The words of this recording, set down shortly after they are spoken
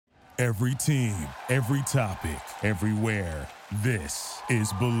Every team, every topic, everywhere. This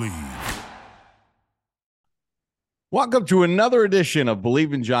is Believe. Welcome to another edition of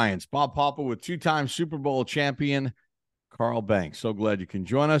Believe in Giants. Bob Papa with two-time Super Bowl champion Carl Banks. So glad you can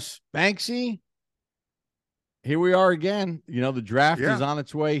join us. Banksy, here we are again. You know, the draft is on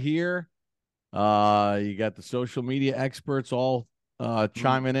its way here. You got the social media experts all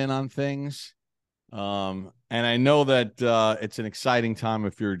chiming in on things. And I know that it's an exciting time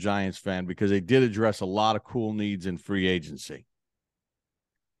if you're a Giants fan because they did address a lot of cool needs in free agency.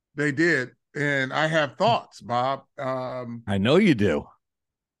 They did. And I have thoughts, Bob. I know you do.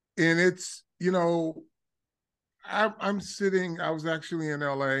 And it's, you know, I'm sitting, I was actually in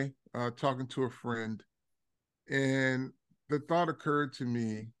LA talking to a friend, and the thought occurred to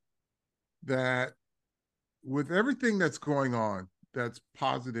me that with everything that's going on that's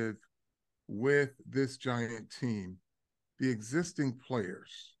positive with this Giant team, the existing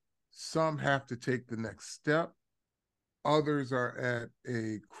players, some have to take the next step. Others are at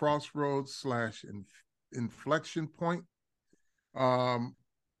a crossroads / inflection point. And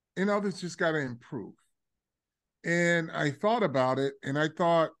others just got to improve. And I thought about it, and I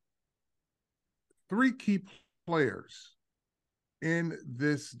thought three key players in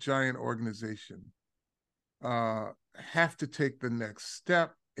this Giant organization have to take the next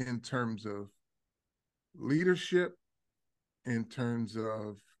step in terms of leadership, in terms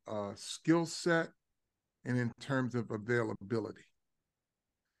of skill set, and in terms of availability.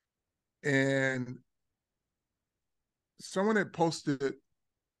 And someone had posted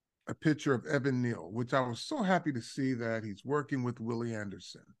a picture of Evan Neal, which I was so happy to see that he's working with Willie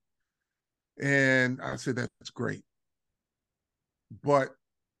Anderson. And I said, that's great. But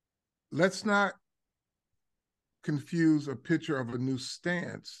let's not confuse a picture of a new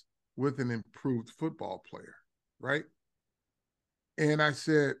stance with an improved football player, right? And I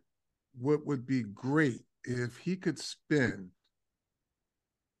said, what would be great if he could spend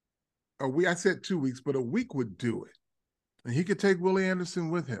a week, I said 2 weeks, but a week would do it. And he could take Willie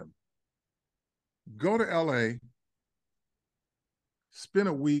Anderson with him, go to LA, spend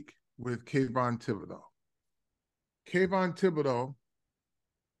a week with Kayvon Thibodeau. Kayvon Thibodeau,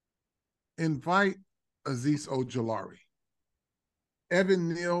 invite Azeez Ojulari.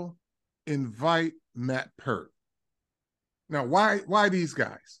 Evan Neal, invite Matt Pert. Now, why these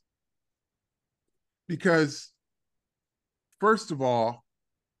guys? Because, first of all,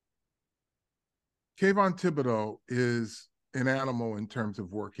 Kayvon Thibodeau is an animal in terms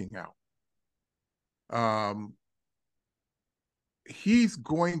of working out. He's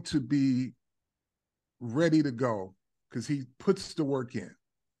going to be ready to go because he puts the work in.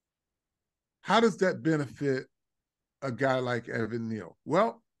 How does that benefit a guy like Evan Neal?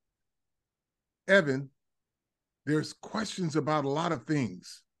 Well, Evan, there's questions about a lot of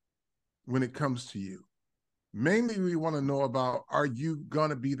things when it comes to you. Mainly, we want to know about, are you going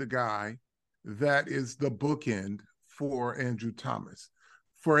to be the guy that is the bookend for Andrew Thomas?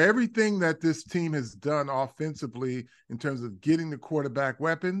 For everything that this team has done offensively in terms of getting the quarterback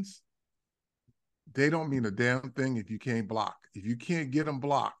weapons, they don't mean a damn thing if you can't block. If you can't get them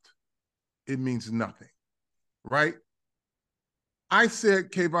blocked, it means nothing, right? I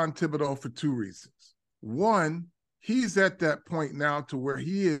said Kayvon Thibodeau for two reasons. One, he's at that point now to where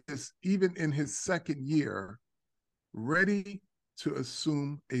he is, even in his second year, ready to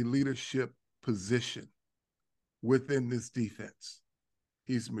assume a leadership position within this defense.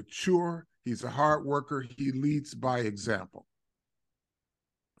 He's mature. He's a hard worker. He leads by example.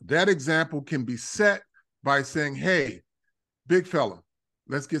 That example can be set by saying, hey, big fella,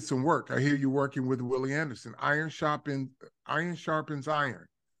 let's get some work. I hear you working with Willie Anderson. Iron sharpens iron.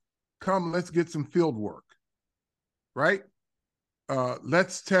 Come, let's get some field work, right?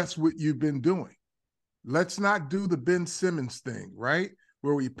 Let's test what you've been doing. Let's not do the Ben Simmons thing, right?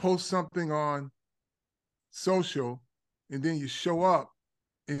 Where we post something on social and then you show up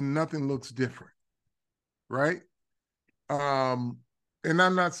and nothing looks different, right? And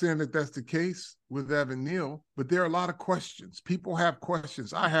I'm not saying that that's the case with Evan Neal, but there are a lot of questions. People have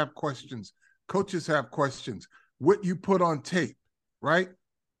questions. I have questions. Coaches have questions. What you put on tape, right?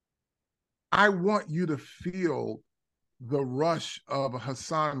 I want you to feel the rush of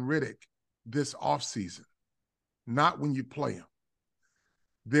Hassan Riddick this offseason, not when you play him.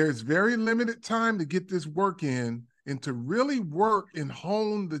 There's very limited time to get this work in and to really work and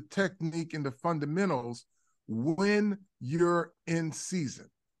hone the technique and the fundamentals when you're in season.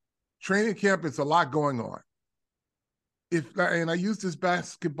 Training camp, it's a lot going on. And I use this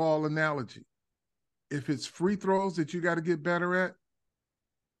basketball analogy. If it's free throws that you got to get better at,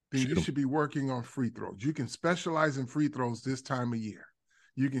 then you should be working on free throws. You can specialize in free throws this time of year.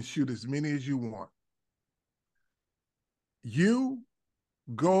 You can shoot as many as you want. You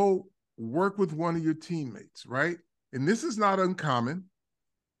go work with one of your teammates, right? And this is not uncommon,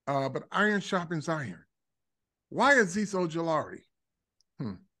 but iron sharpens iron. Why Azeez Ojulari?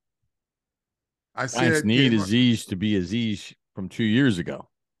 I Giants said, need Azeez to be Azeez from 2 years ago.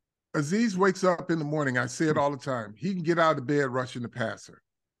 Azeez wakes up in the morning. I say it all the time. He can get out of bed rushing the passer,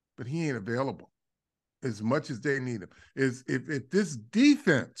 but he ain't available as much as they need him. Is if this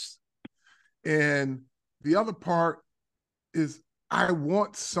defense, and the other part is I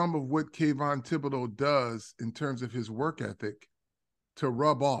want some of what Kayvon Thibodeau does in terms of his work ethic to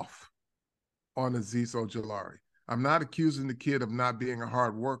rub off on Azeez Ojulari. I'm not accusing the kid of not being a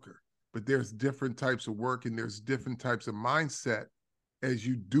hard worker, but there's different types of work and there's different types of mindset as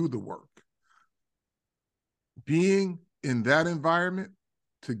you do the work. Being in that environment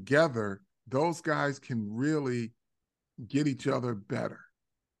together, those guys can really get each other better.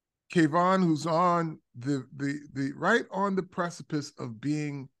 Kayvon, who's on the right on the precipice of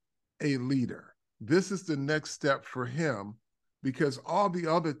being a leader. This is the next step for him because all the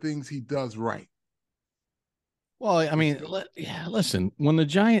other things he does right. Well, I mean, listen, when the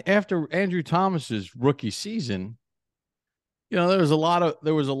Giant after Andrew Thomas's rookie season, there was a lot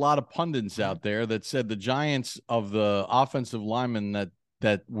of pundits out there that said the Giants of the offensive linemen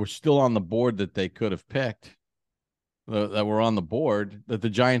that were still on the board that they could have picked, that were on the board, that the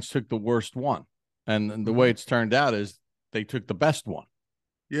Giants took the worst one. And the way it's turned out is they took the best one.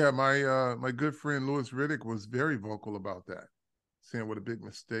 Yeah, my good friend Louis Riddick was very vocal about that, saying what a big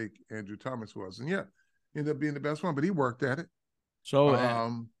mistake Andrew Thomas was. And yeah, ended up being the best one, but he worked at it. So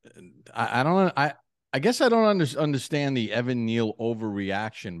I guess I don't understand the Evan Neal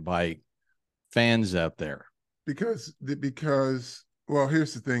overreaction by fans out there. Because well,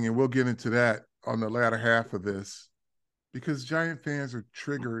 here's the thing, and we'll get into that on the latter half of this, because Giant fans are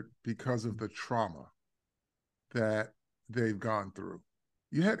triggered because of the trauma that they've gone through.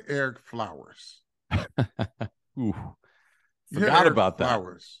 You had Eric Flowers. Ooh, forgot about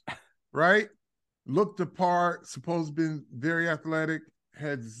Flowers, that. Right? Looked the part, supposed to be very athletic,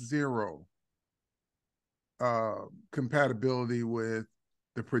 had zero compatibility with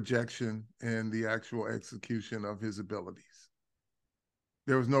the projection and the actual execution of his abilities.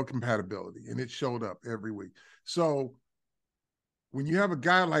 There was no compatibility, and it showed up every week. So when you have a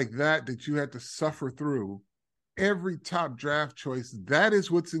guy like that you had to suffer through, every top draft choice, that is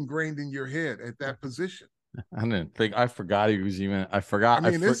what's ingrained in your head at that position. I forgot he was even, I forgot.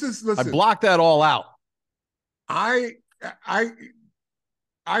 I mean, listen, I blocked that all out. I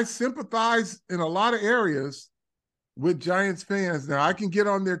sympathize in a lot of areas with Giants fans. Now, I can get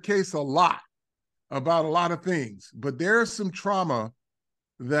on their case a lot about a lot of things, but there's some trauma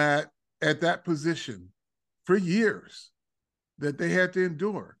that at that position for years that they had to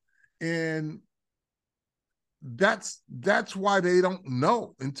endure. And that's why they don't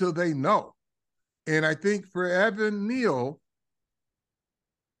know until they know. And I think for Evan Neal,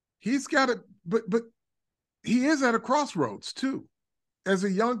 he's got it, but he is at a crossroads too. As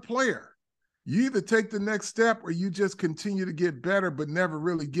a young player, you either take the next step or you just continue to get better, but never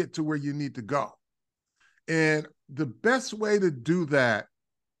really get to where you need to go. And the best way to do that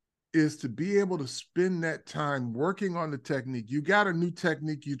is to be able to spend that time working on the technique. You got a new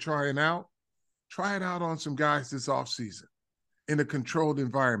technique you're trying out, try it out on some guys this offseason in a controlled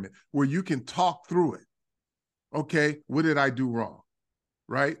environment where you can talk through it. Okay, what did I do wrong?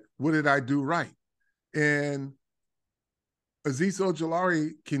 Right? What did I do right? And Azeez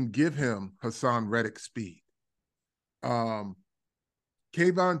Ojulari can give him Hassan Reddick speed. Kayvon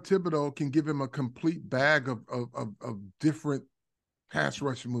Thibodeau can give him a complete bag of different pass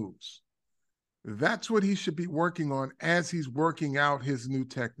rush moves. That's what he should be working on as he's working out his new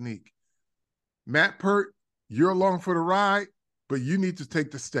technique. Matt Pert, you're along for the ride, but you need to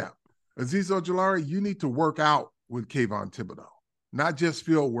take the step. Azeez Ojulari, you need to work out with Kayvon Thibodeau. Not just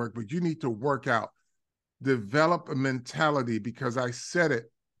field work, but you need to work out. Develop a mentality, because I said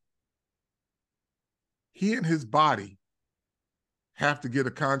it. He and his body have to get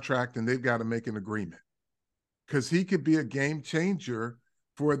a contract and they've got to make an agreement, because he could be a game changer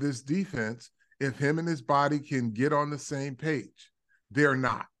for this defense if him and his body can get on the same page. They're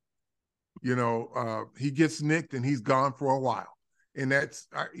not. He gets nicked and he's gone for a while. And that's,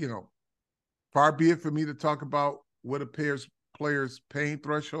 far be it for me to talk about what a player's pain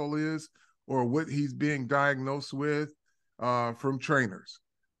threshold is or what he's being diagnosed with from trainers.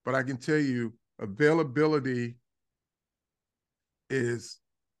 But I can tell you, availability is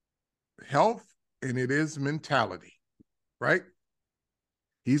health and it is mentality, right?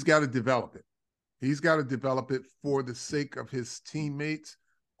 He's got to develop it. He's got to develop it for the sake of his teammates,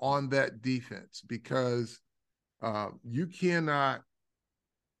 on that defense, because you cannot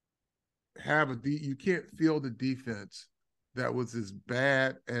you can't field a defense that was as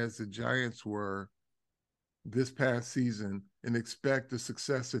bad as the Giants were this past season and expect the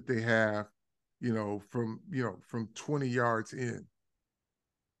success that they have, from 20 yards in.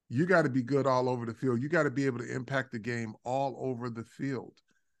 You got to be good all over the field. You got to be able to impact the game all over the field.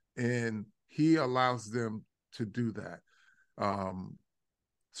 And he allows them to do that.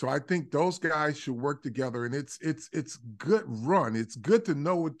 So I think those guys should work together, and it's good run. It's good to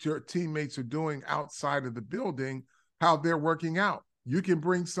know what your teammates are doing outside of the building, how they're working out. You can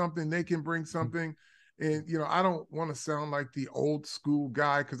bring something, they can bring something. And, I don't want to sound like the old school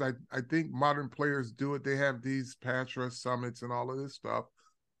guy, because I think modern players do it. They have these pass rush summits and all of this stuff.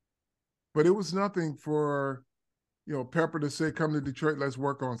 But it was nothing for, Pepper to say, come to Detroit, let's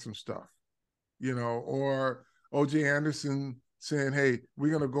work on some stuff, or O.J. Anderson saying, hey, we're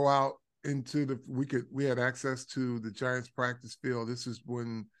going to go out into we had access to the Giants practice field. This is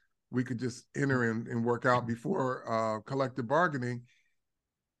when we could just enter and work out before collective bargaining.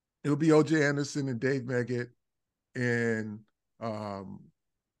 It'll be O.J. Anderson and Dave Meggett. And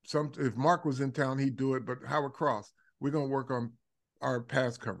if Mark was in town, he'd do it. But Howard Cross, we're going to work on our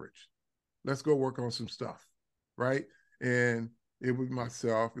pass coverage. Let's go work on some stuff, right? And it would be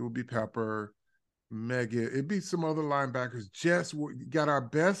myself. It would be Pepper, Meggett. It'd be some other linebackers. Just got our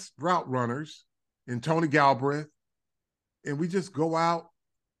best route runners and Tony Galbraith. And we just go out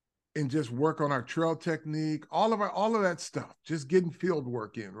and just work on our trail technique, all of that stuff, just getting field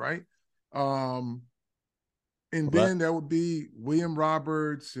work in, right? Then there would be William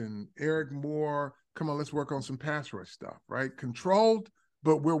Roberts and Eric Moore. Come on, let's work on some pass rush stuff, right? Controlled,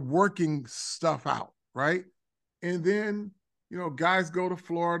 but we're working stuff out, right? And then, guys go to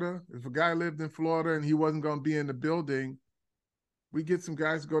Florida. If a guy lived in Florida and he wasn't going to be in the building, we get some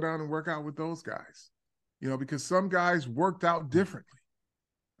guys to go down and work out with those guys, because some guys worked out differently.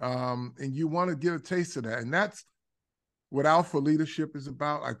 And you want to get a taste of that. And that's what alpha leadership is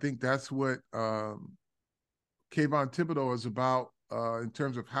about. I think that's what Kayvon Thibodeau is about in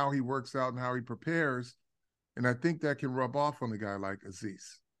terms of how he works out and how he prepares. And I think that can rub off on a guy like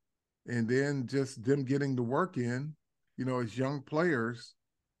Azeez. And then just them getting the work in, as young players,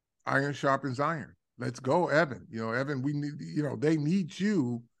 iron sharpens iron. Let's go, Evan. Evan, we need, they need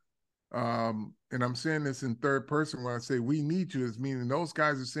you. And I'm saying this in third person when I say we need you, is meaning those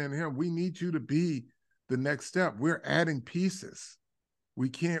guys are saying to him, we need you to be the next step. We're adding pieces. We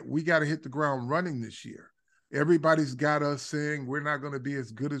got to hit the ground running this year. Everybody's got us saying we're not going to be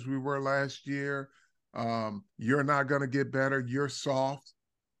as good as we were last year. You're not going to get better. You're soft.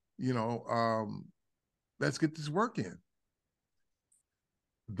 Let's get this work in.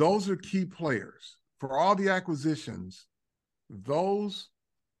 Those are key players. For all the acquisitions, those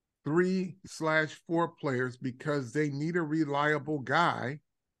 3/4 players, because they need a reliable guy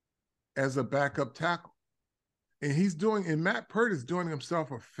as a backup tackle. And Matt Pert is doing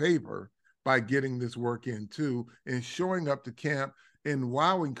himself a favor by getting this work in too and showing up to camp and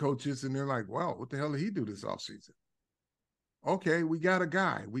wowing coaches. And they're like, well, what the hell did he do this offseason? Okay, we got a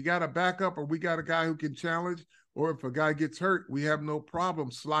guy. We got a backup, or we got a guy who can challenge, or if a guy gets hurt, we have no problem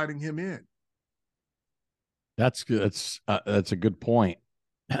sliding him in. That's good. That's a good point.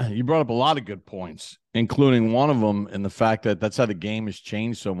 You brought up a lot of good points, including one of them in the fact that that's how the game has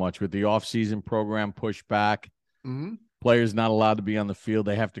changed so much with the offseason program pushed back. Mm-hmm. Players not allowed to be on the field.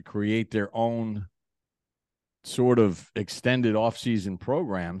 They have to create their own sort of extended offseason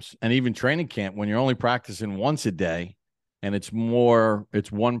programs, and even training camp when you're only practicing once a day. And it's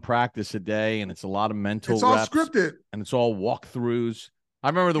one practice a day, and it's a lot of mental reps. It's all scripted, and it's all walkthroughs. I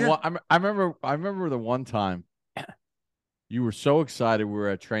remember the one time you were so excited we were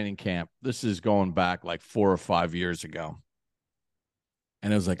at training camp. This is going back like 4 or 5 years ago.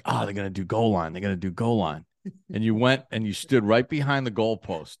 And it was like, they're going to do goal line. They're going to do goal line. And you went and you stood right behind the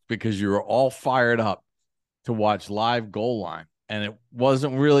goalpost because you were all fired up to watch live goal line. And it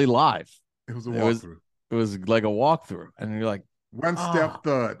wasn't really live. It was a walkthrough. It was like a walkthrough, and you're like, one step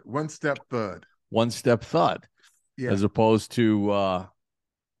thud. Yeah. As opposed to,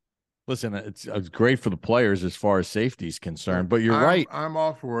 listen, it's great for the players as far as safety is concerned, but you're right. I'm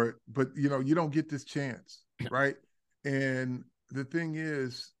all for it, but you don't get this chance, right? And the thing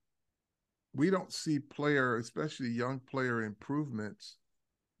is, we don't see especially young player improvements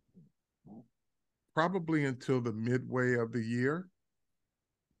probably until the midway of the year,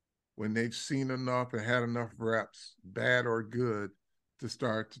 when they've seen enough and had enough reps, bad or good, to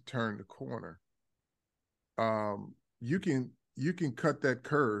start to turn the corner. You can cut that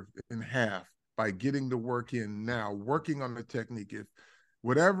curve in half by getting the work in now, working on the technique.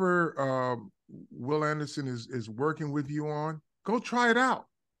 whatever Will Anderson is working with you on, go try it out.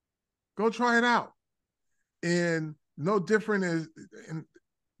 Go try it out. And no different is in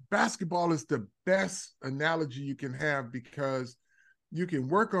basketball is the best analogy you can have because you can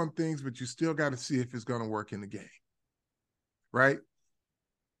work on things, but you still got to see if it's going to work in the game. Right?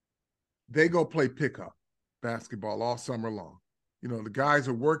 They go play pickup basketball all summer long. You know, the guys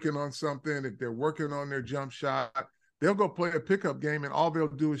are working on something. If they're working on their jump shot, they'll go play a pickup game and all they'll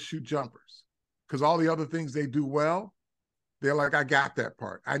do is shoot jumpers. Because all the other things they do well, they're like, I got that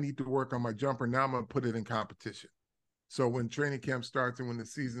part. I need to work on my jumper. Now I'm going to put it in competition. So when training camp starts and when the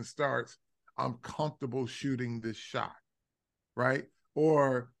season starts, I'm comfortable shooting this shot, right?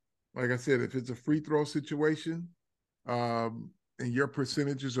 Or, like I said, if it's a free throw situation and your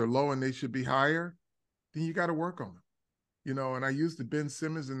percentages are low and they should be higher, then you got to work on them. You know, and I use the Ben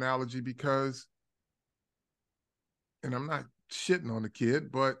Simmons analogy because, and I'm not shitting on the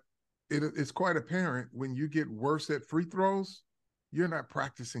kid, but it's quite apparent when you get worse at free throws, you're not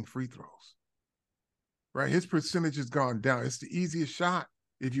practicing free throws, right? His percentage has gone down. It's the easiest shot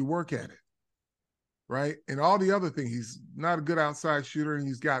if you work at it, right? And all the other things, he's not a good outside shooter and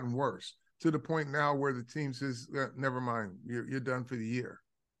he's gotten worse to the point now where the team says, never mind, you're done for the year.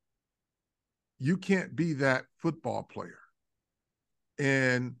 You can't be that football player.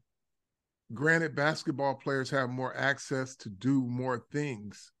 And granted, basketball players have more access to do more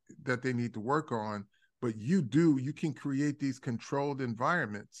things that they need to work on, but you can create these controlled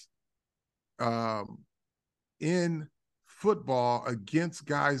environments in football against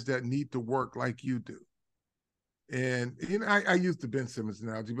guys that need to work like you do. And you know, I use the Ben Simmons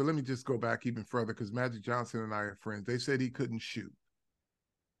analogy, but let me just go back even further because Magic Johnson and I are friends. They said he couldn't shoot,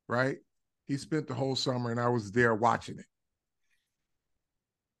 right? He spent the whole summer, and I was there watching it,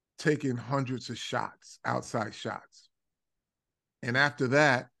 taking hundreds of shots, outside shots. And after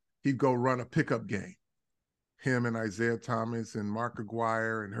that, he'd go run a pickup game. Him and Isaiah Thomas and Mark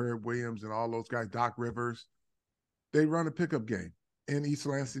Aguirre and Herb Williams and all those guys, Doc Rivers, they run a pickup game in East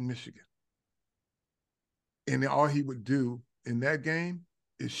Lansing, Michigan. And all he would do in that game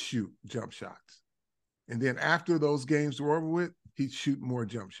is shoot jump shots. And then after those games were over with, he'd shoot more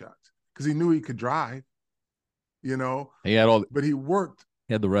jump shots because he knew he could drive, you know. He had all, but he worked.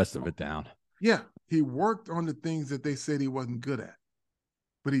 He had the rest of it down. Yeah, he worked on the things that they said he wasn't good at,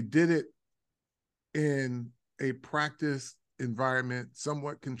 but he did it in a practice environment,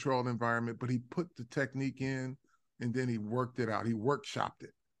 somewhat controlled environment, but he put the technique in and then he worked it out. He workshopped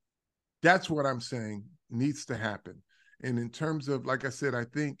it. That's what I'm saying needs to happen. And in terms of, like I said, I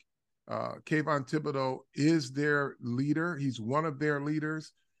think Kayvon Thibodeau is their leader. He's one of their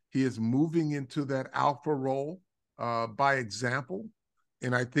leaders. He is moving into that alpha role by example.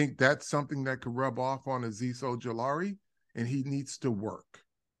 And I think that's something that could rub off on Azeez Ojulari, and he needs to work.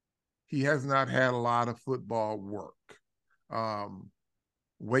 He has not had a lot of football work.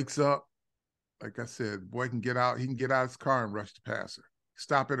 Wakes up, like I said, boy can get out. He can get out of his car and rush the passer.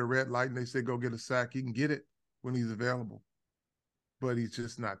 Stop at a red light and they say, go get a sack. He can get it when he's available. But he's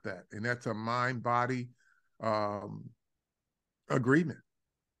just not that. And that's a mind-body agreement.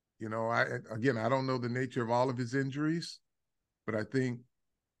 You know, I don't know the nature of all of his injuries, but I think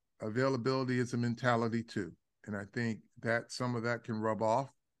availability is a mentality too. And I think that some of that can rub off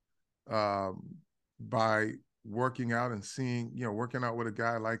by working out and seeing, working out with a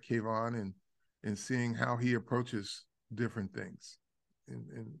guy like Kayvon and seeing how he approaches different things.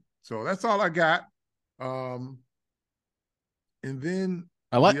 And so that's all I got. And then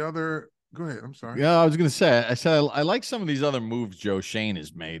go ahead. I'm sorry. Yeah, I was going to say, I like some of these other moves Joe Shane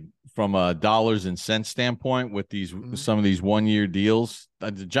has made from a dollars and cents standpoint with these, some of these 1-year deals.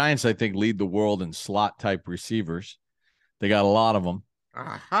 The Giants, I think, lead the world in slot type receivers. They got a lot of them.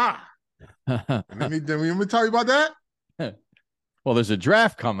 Aha. Let me tell you about that. Well, there's a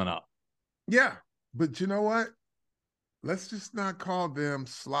draft coming up. Yeah. But you know what? Let's just not call them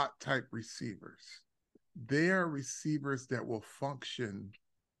slot type receivers. They are receivers that will function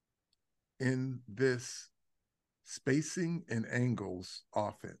in this spacing and angles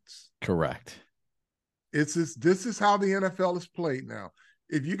offense. Correct. This is how the NFL is played now.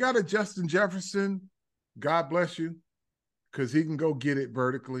 If you got a Justin Jefferson, God bless you, because he can go get it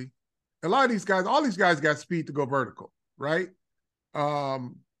vertically. A lot of these guys, all these guys got speed to go vertical, right? But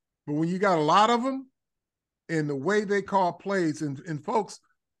when you got a lot of them, and the way they call plays, and folks,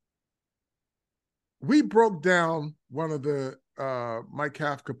 we broke down one of the Mike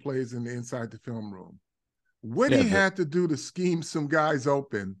Kafka plays in the Inside the Film Room. What he had to do to scheme some guys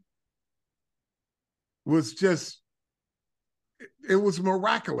open was just, it was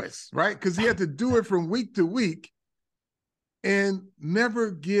miraculous, right? Because he had to do it from week to week. and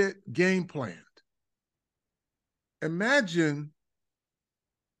never get game planned. Imagine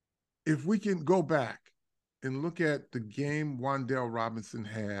if we can go back and look at the game Wan'Dale Robinson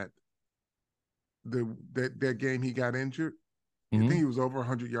had, that game he got injured. I think he was over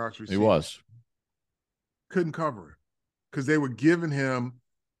 100 yards receiving. He was. Couldn't cover it because they were giving him,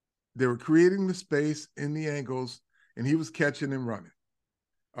 they were creating the space in the angles, and he was catching and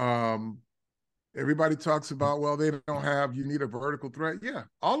running. Everybody talks about, well, they don't have, you need a vertical threat. Yeah,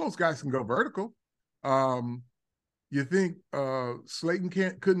 all those guys can go vertical. You think Slayton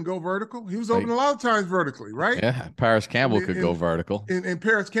couldn't go vertical? He was open a lot of times vertically, right? Yeah, Paris Campbell could go vertical. And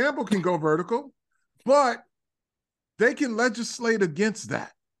Paris Campbell can go vertical, but they can legislate against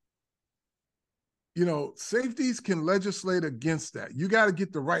that. You know, safeties can legislate against that. You got to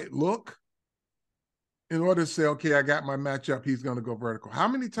get the right look in order to say, okay, I got my matchup, he's going to go vertical. How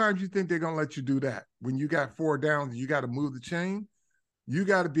many times do you think they're going to let you do that? When you got 4 downs, you got to move the chain. You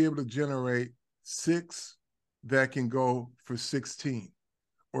got to be able to generate 6 that can go for 16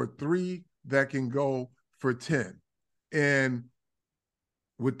 or 3 that can go for 10. And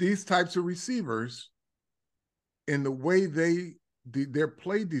with these types of receivers and the way their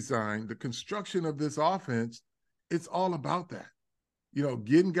play design, the construction of this offense, it's all about that. You know,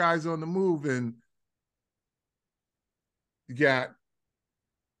 getting guys on the move. And you got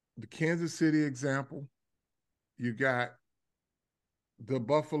the Kansas City example. You got the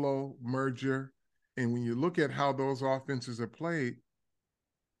Buffalo merger. And when you look at how those offenses are played,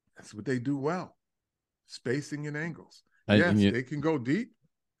 that's what they do well. Spacing and angles. They can go deep.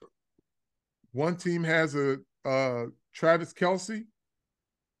 One team has a Travis Kelce.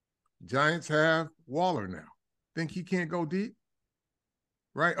 Giants have Waller now. Think he can't go deep?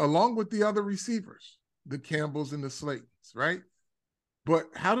 Right? Along with the other receivers, the Campbells and the Slaytons, right? But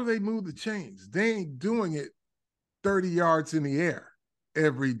how do they move the chains? They ain't doing it 30 yards in the air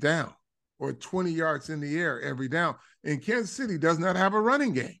every down or 20 yards in the air every down. And Kansas City does not have a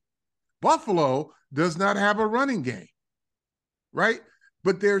running game. Buffalo does not have a running game, right?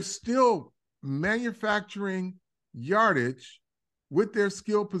 But they're still manufacturing yardage with their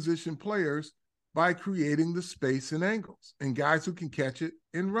skill position players by creating the space and angles and guys who can catch it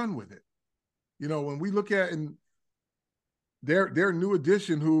and run with it. You know, when we look at their new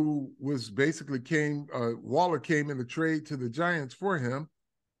addition, who was basically Waller came in the trade to the Giants for him.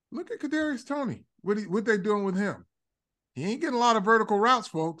 Look at Kadarius Toney. What they doing with him? He ain't getting a lot of vertical routes,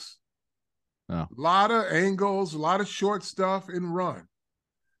 folks. No. A lot of angles, a lot of short stuff and run.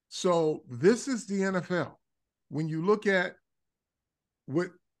 So this is the NFL. When you look at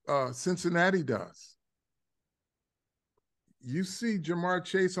what Cincinnati does, you see Jamar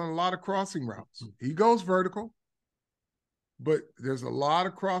Chase on a lot of crossing routes. He goes vertical, but there's a lot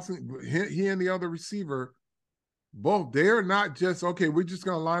of crossing. He and the other receiver, both, they're not just, okay, we're just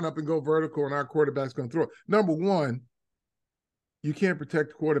going to line up and go vertical and our quarterback's going to throw it. Number one, you can't protect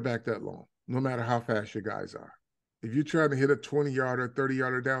the quarterback that long, no matter how fast your guys are. If you're trying to hit a 20-yarder,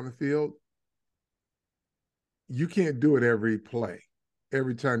 30-yarder down the field, you can't do it every play,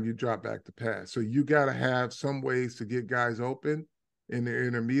 every time you drop back to pass. So you got to have some ways to get guys open in the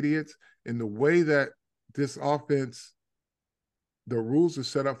intermediates. And the way that this offense, the rules are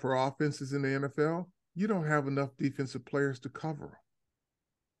set up for offenses in the NFL, you don't have enough defensive players to cover them.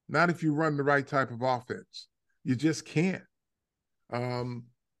 Not if you run the right type of offense. You just can't.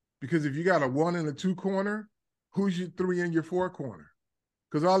 Because if you got a 1 and a 2 corner, who's your 3 and your 4 corner?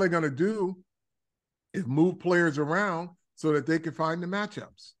 Because all they're going to do is move players around so that they can find the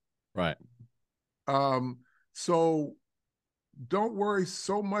matchups. Right. So don't worry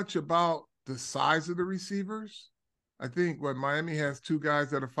so much about the size of the receivers. I think Miami has 2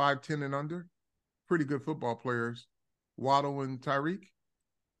 guys that are 5'10" and under, pretty good football players, Waddle and Tyreek.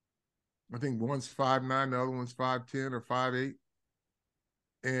 I think one's 5'9", the other one's 5'10" or 5'8".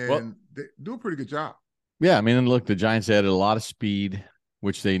 And they do a pretty good job. Yeah, I mean, look, the Giants added a lot of speed,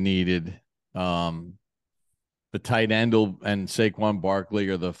 which they needed. The tight end and Saquon Barkley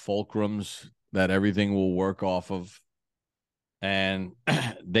are the fulcrums that everything will work off of. And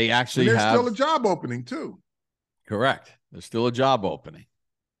they actually there's still a job opening, too. Correct. There's still a job opening.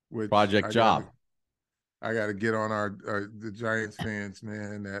 Project Job. I got to get on the Giants fans,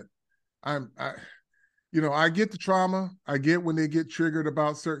 man, that I get the trauma. I get when they get triggered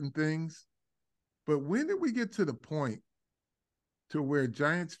about certain things. But when did we get to the point to where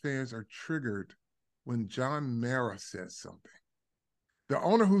Giants fans are triggered when John Mara says something? The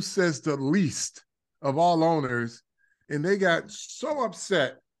owner who says the least of all owners, and they got so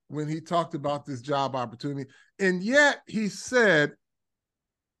upset when he talked about this job opportunity. And yet he said,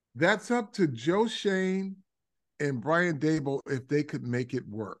 that's up to Joe Shane and Brian Dable if they could make it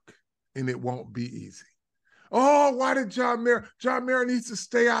work, and it won't be easy. Oh, why did John Mara needs to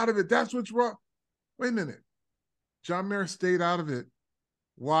stay out of it. That's what's wrong. Wait a minute. John Mara stayed out of it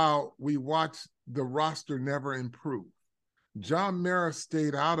while we watched the roster never improve. John Mara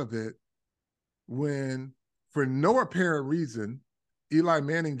stayed out of it when, for no apparent reason, Eli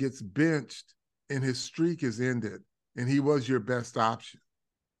Manning gets benched and his streak is ended, and he was your best option,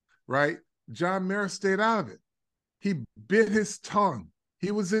 right? John Mara stayed out of it. He bit his tongue.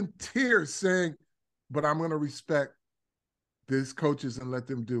 He was in tears saying, but I'm going to respect these coaches and let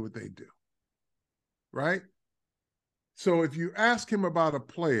them do what they do, right? So if you ask him about a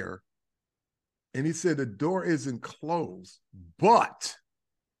player, and he said the door isn't closed, but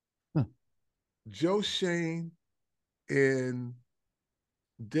Joe Shane and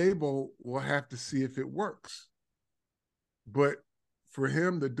Dable will have to see if it works. But for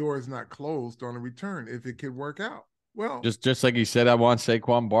him, the door is not closed on a return if it could work out. Well, just like he said, I want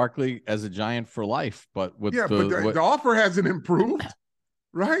Saquon Barkley as a Giant for life. But with the offer hasn't improved,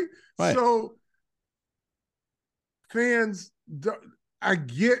 right? Right. So fans, I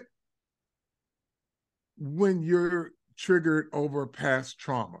get when you're triggered over past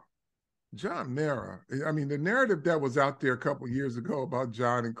trauma. John Mara, I mean, the narrative that was out there a couple of years ago about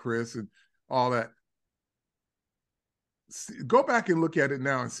John and Chris and all that, go back and look at it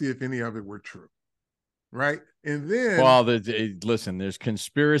now and see if any of it were true, right? And then, well, listen, there's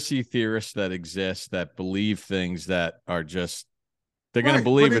conspiracy theorists that exist that believe things that are just, they're going to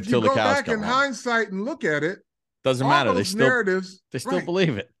believe it till the cows come home. If you go back in hindsight and look at it, doesn't matter. They still right.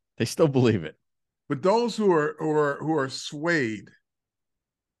 believe it. They still believe it. But those who are swayed,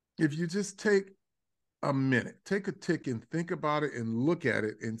 if you just take a minute, take a tick and think about it and look at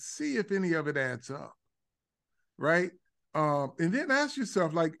it and see if any of it adds up, right? And then ask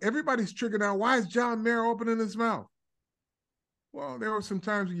yourself, like, everybody's triggered out, why is John Mara opening his mouth? Well, there were some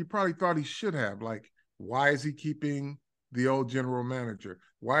times when you probably thought he should have, like, why is he keeping the old general manager?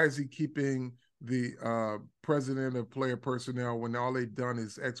 Why is he keeping the president of player personnel when all they've done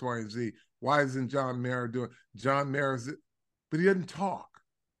is X, Y, and Z? Why isn't John Mara doing John Mara's? But he doesn't talk.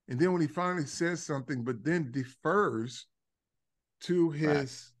 And then when he finally says something, but then defers to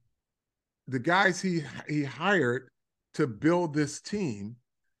the guys he hired to build this team,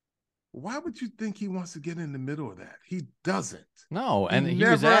 why would you think he wants to get in the middle of that? He doesn't. No, and he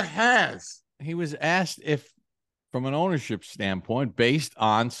never has. He was asked if, from an ownership standpoint, based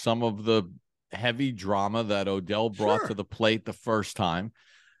on some of the heavy drama that Odell brought to the plate the first time,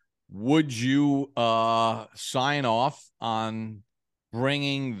 would you sign off on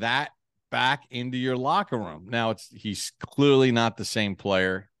bringing that back into your locker room? Now, he's clearly not the same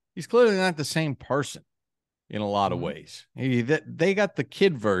player. He's clearly not the same person in a lot of ways. They got the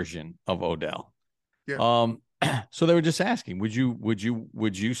kid version of Odell. Yeah. So they were just asking, would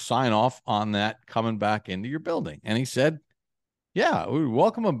you sign off on that coming back into your building? And he said, yeah, we would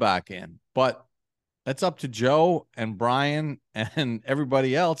welcome him back in, but that's up to Joe and Brian and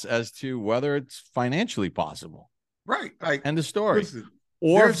everybody else as to whether it's financially possible. Right. Like, end of story. Listen,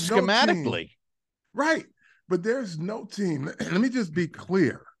 or schematically. No team, right. But there's no team. Let me just be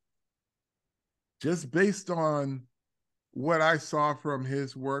clear. Just based on what I saw from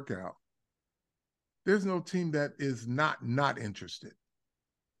his workout, there's no team that is not interested.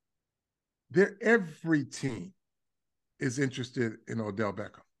 Every team is interested in Odell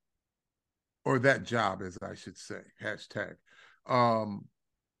Beckham, or that job, as I should say, hashtag.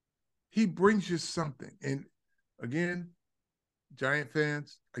 He brings you something. And again, Giant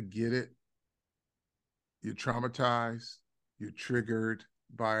fans, I get it. You're traumatized. You're triggered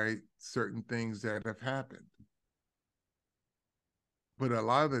by certain things that have happened. But a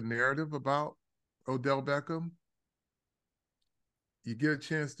lot of the narrative about Odell Beckham, you get a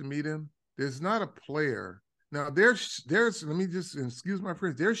chance to meet him, there's not a player. Now, there's let me just, excuse my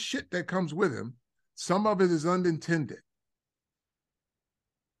French, there's shit that comes with him. Some of it is unintended.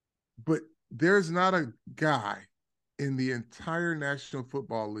 But there's not a guy in the entire National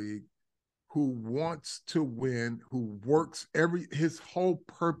Football League who wants to win, who works his whole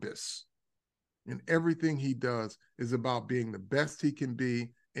purpose and everything he does is about being the best he can be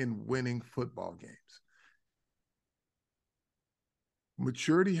in winning football games.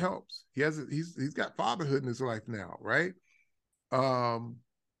 Maturity helps. He's got fatherhood in his life now, right?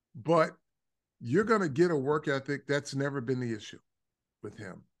 But you're going to get a work ethic. That's never been the issue with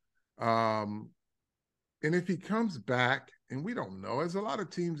him. And if he comes back, and we don't know, there's a lot of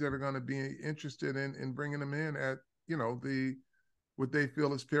teams that are going to be interested in bringing him in at, what they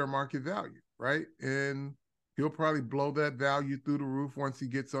feel is fair market value, right? And he'll probably blow that value through the roof once he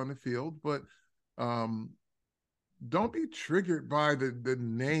gets on the field. But don't be triggered by the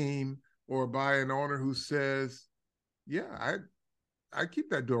name or by an owner who says, yeah, I keep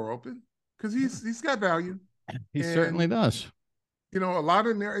that door open because he's got value. He certainly does. A lot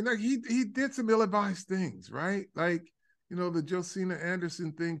of there, like he did some ill-advised things, right? Like, the Josina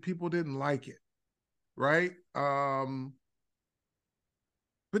Anderson thing, people didn't like it, right? But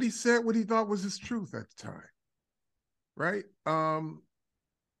he said what he thought was his truth at the time, right? And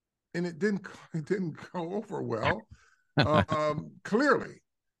it didn't go over well, clearly.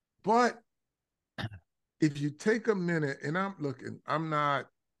 But if you take a minute, and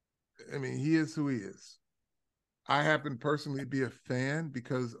he is who he is. I happen personally to be a fan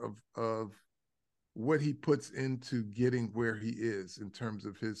because of what he puts into getting where he is in terms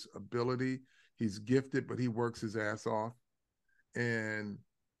of his ability. He's gifted, but he works his ass off. And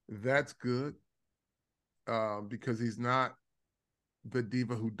that's good because he's not the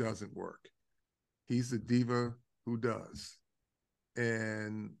diva who doesn't work. He's the diva who does.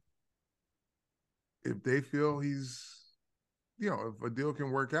 And if they feel if a deal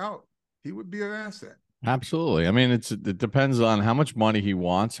can work out, he would be an asset. Absolutely. I mean, it depends on how much money he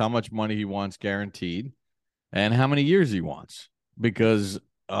wants guaranteed, and how many years he wants. Because,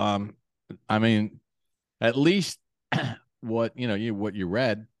 at least what you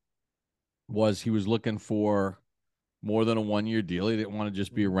read was he was looking for more than a 1-year deal. He didn't want to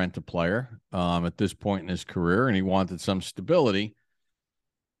just be a rent-a-player at this point in his career, and he wanted some stability.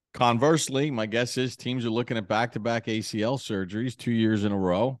 Conversely, my guess is teams are looking at back-to-back ACL surgeries 2 years in a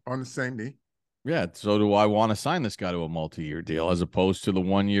row. On the same knee. Yeah, so do I want to sign this guy to a multi-year deal as opposed to the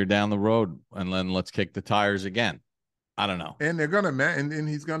 1 year down the road and then let's kick the tires again? I don't know. And they're going to and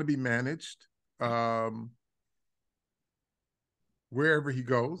he's going to be managed wherever he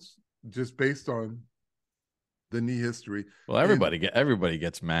goes, just based on the knee history. Well, everybody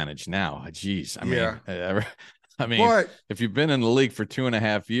gets managed now. Jeez, but if you've been in the league for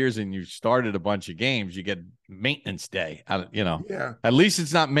 2.5 years and you started a bunch of games, you get maintenance day. Yeah. At least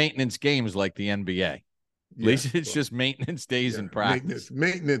it's not maintenance games like the NBA. At least it's just maintenance days in practice.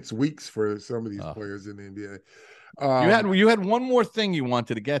 Maintenance weeks for some of these players in the NBA. You had one more thing you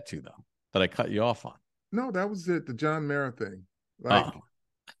wanted to get to though that I cut you off on. No, that was it. The John Mara thing. Like,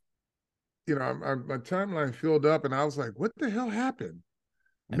 my timeline filled up, and I was like, "What the hell happened?"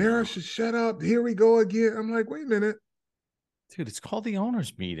 Mara should shut up. Here we go again. I'm like, wait a minute. Dude, it's called the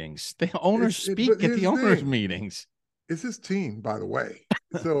owners' meetings. The owners speak at the owners' meetings. It's his team, by the way.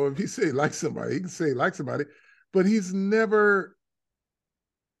 So if he say he likes somebody, he can say he likes somebody. But he's never,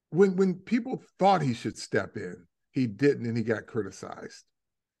 when people thought he should step in, he didn't, and he got criticized.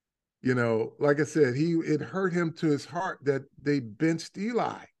 Like I said, it hurt him to his heart that they benched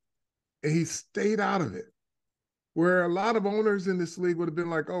Eli, and he stayed out of it. Where a lot of owners in this league would have been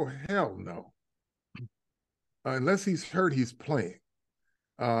like, oh, hell no. Unless he's hurt, he's playing.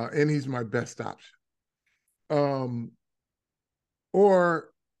 And he's my best option. Or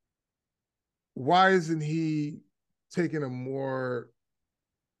why isn't he taking a more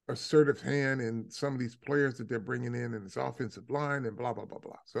assertive hand in some of these players that they're bringing in his offensive line and blah, blah, blah,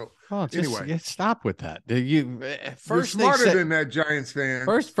 blah. So anyway. Stop with that. You're smarter than that, Giants fan.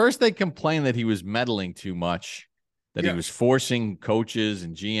 First they complained that he was meddling too much. That he was forcing coaches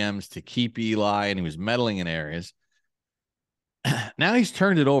and GMs to keep Eli, and he was meddling in areas. Now he's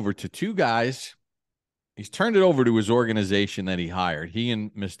turned it over to two guys. He's turned it over to his organization that he hired. He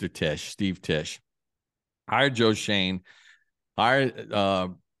and Mr. Tisch, Steve Tisch, hired Joe Shane, hired,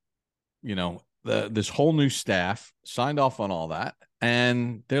 this whole new staff, signed off on all that,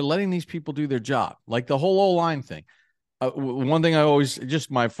 and they're letting these people do their job. Like the whole O-line thing. One thing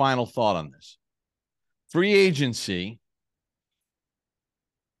just my final thought on this. Free agency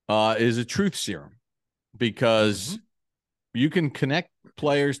is a truth serum because you can connect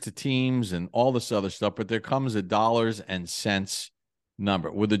players to teams and all this other stuff, but there comes a dollars and cents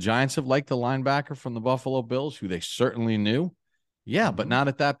number. Would the Giants have liked the linebacker from the Buffalo Bills, who they certainly knew? Yeah, but not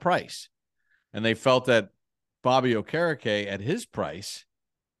at that price. And they felt that Bobby Okereke at his price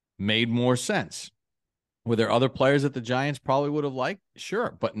made more sense. Were there other players that the Giants probably would have liked?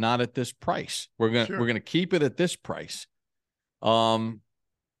 Sure, but not at this price. We're gonna keep it at this price. And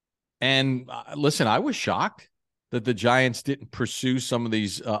listen, I was shocked that the Giants didn't pursue some of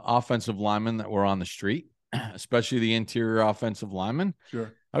these offensive linemen that were on the street, especially the interior offensive linemen.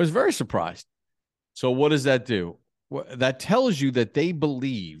 Sure, I was very surprised. So what does that do? That tells you that they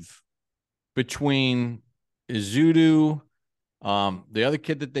believe between Izudu. The other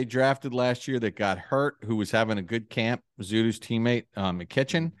kid that they drafted last year that got hurt, who was having a good camp, Zudu's teammate,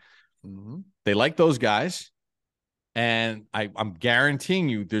 McKitchen. They like those guys. And I'm guaranteeing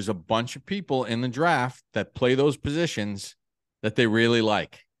you there's a bunch of people in the draft that play those positions that they really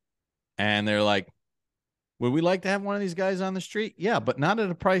like. And they're like, would we like to have one of these guys on the street? Yeah, but not at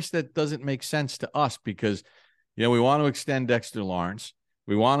a price that doesn't make sense to us because, we want to extend Dexter Lawrence.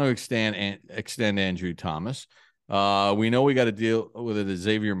 We want to extend Andrew Thomas. We know we got to deal with a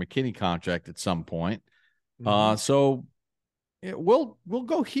Xavier McKinney contract at some point. So we'll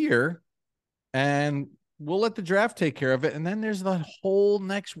go here and we'll let the draft take care of it. And then there's the whole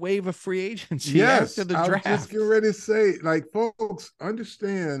next wave of free agency after the draft. I was just getting ready to say, folks,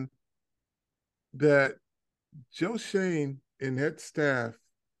 understand that Joe Schoen and that staff,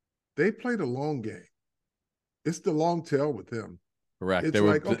 they played a long game. It's the long tail with them. Correct.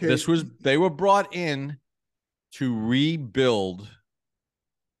 It's they were brought in to rebuild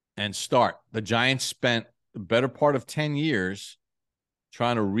and start. The Giants spent the better part of 10 years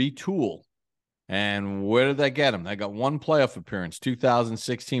trying to retool. And where did they get them? They got one playoff appearance,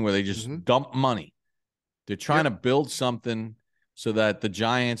 2016, where they just dumped money. They're trying to build something so that the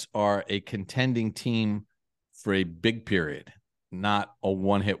Giants are a contending team for a big period, not a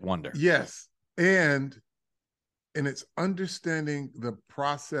one-hit wonder. Yes. And it's understanding the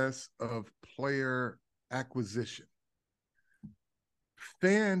process of player acquisition.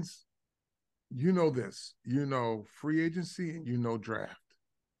 Fans, this, free agency and draft.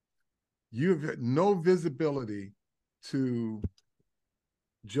 You have no visibility to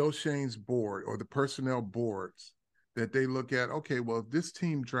Joe Schoen's board or the personnel boards that they look at. Okay, well, if this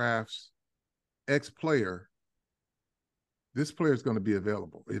team drafts X player, this player is going to be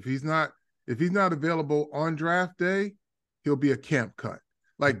available. If he's not available on draft day, he'll be a camp cut.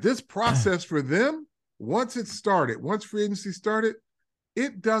 This process for them, once free agency started,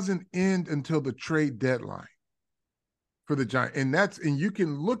 it doesn't end until the trade deadline for the Giants. And you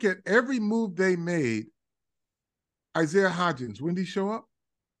can look at every move they made. Isaiah Hodgins, when did he show up?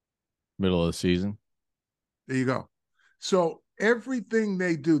 Middle of the season. There you go. So everything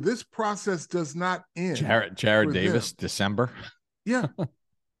they do, this process does not end. Jared Davis, December. Yeah.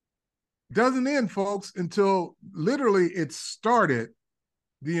 Doesn't end, folks, until literally it started.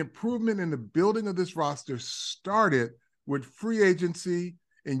 The improvement in the building of this roster started with free agency,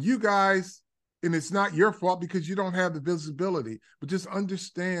 and you guys, and it's not your fault because you don't have the visibility, but just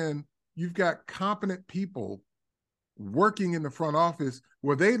understand you've got competent people working in the front office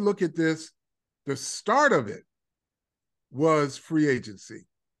where they look at this. The start of it was free agency.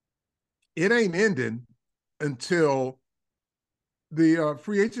 It ain't ending until the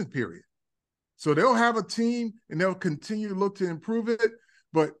free agent period. So they'll have a team and they'll continue to look to improve it,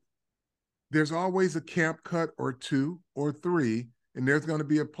 but there's always a camp cut or two or three, and there's going to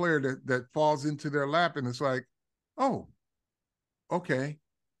be a player that falls into their lap, and it's like, oh, okay.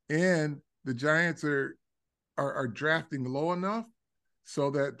 And the Giants are drafting low enough so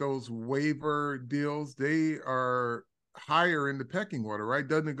that those waiver deals, they are higher in the pecking order, right?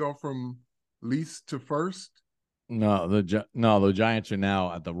 Doesn't it go from least to first? No, the Giants are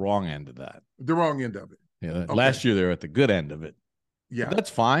now at the wrong end of that. The wrong end of it. Yeah, okay. Last year they were at the good end of it. Yeah, but that's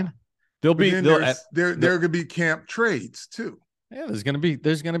fine. There could be camp trades too. Yeah, there's gonna be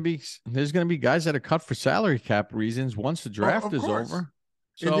guys that are cut for salary cap reasons once the draft is over.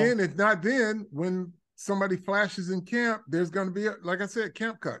 So, and then if not, then when somebody flashes in camp, there's gonna be like I said,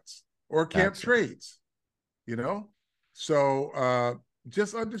 camp cuts or camp trades. So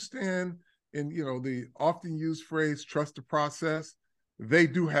just understand. And, the often used phrase, trust the process, they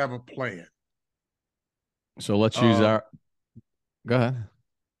do have a plan. So let's use go ahead.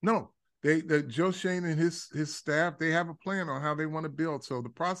 No, the Joe Schoen and his staff, they have a plan on how they want to build. So the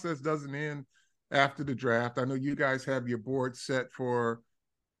process doesn't end after the draft. I know you guys have your board set for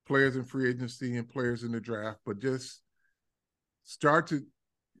players in free agency and players in the draft, but just start to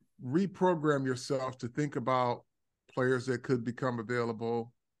reprogram yourself to think about players that could become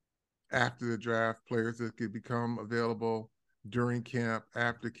available after the draft, players that could become available during camp,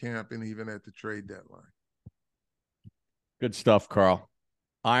 after camp, and even at the trade deadline. Good stuff, Carl.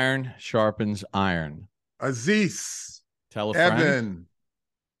 Iron sharpens iron. Aziz. Tell a friend.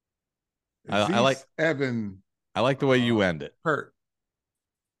 Evan. I like Evan. I like the way you end it. Hurt.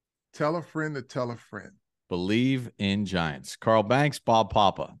 Tell a friend to tell a friend. Believe in Giants. Carl Banks, Bob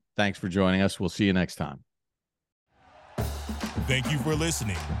Papa. Thanks for joining us. We'll see you next time. Thank you for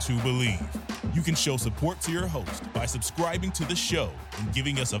listening to Believe. You can show support to your host by subscribing to the show and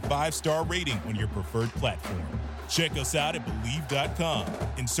giving us a 5-star rating on your preferred platform. Check us out at Believe.com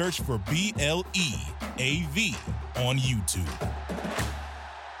and search for BLEAV on YouTube.